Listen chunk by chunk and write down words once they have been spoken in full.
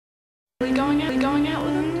We going out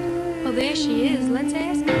with him? Well, there she is. Let's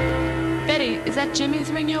ask her. Betty, is that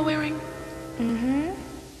Jimmy's ring you're wearing? Mm-hmm.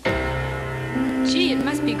 Gee, it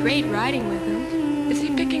must be great riding with him. Is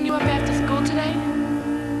he picking you up after school today?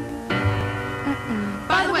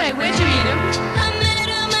 By the way, where'd you meet him? I met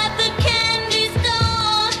him at the candy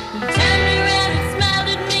store. He turned around and smiled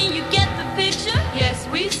at me. You get the picture? Yes,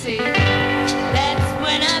 we see. That's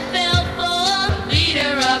when I fell for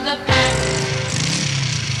leader of the pack.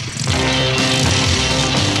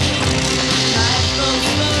 My folks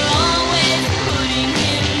were always putting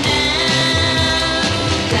him down.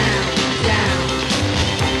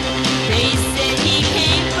 They said he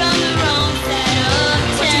came from the wrong side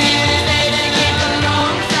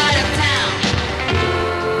of town.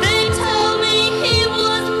 They told me he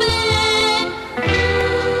was bad,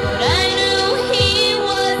 but I knew he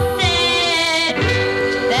was sad.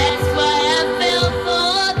 That's why I fell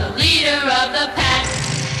for the leader of the pack.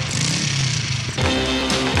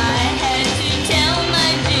 I had to tell my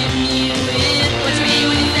Jim you it. What you mean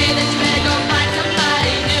when you say that you better go find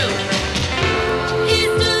somebody new? He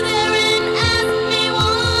stood there and asked me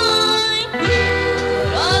why,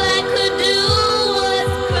 but all I could do was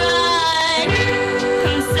cry.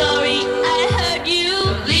 I'm sorry I hurt you,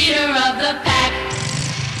 leader of the pack.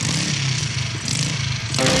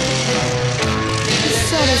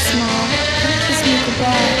 Sort of small, he kissed me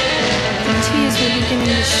goodbye. The tears were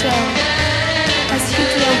beginning to show. As he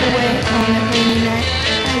drove away on that rainy night,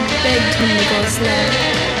 I begged him to go slow.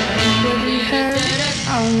 What he heard,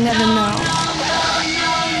 I'll never know.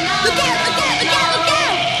 Look out!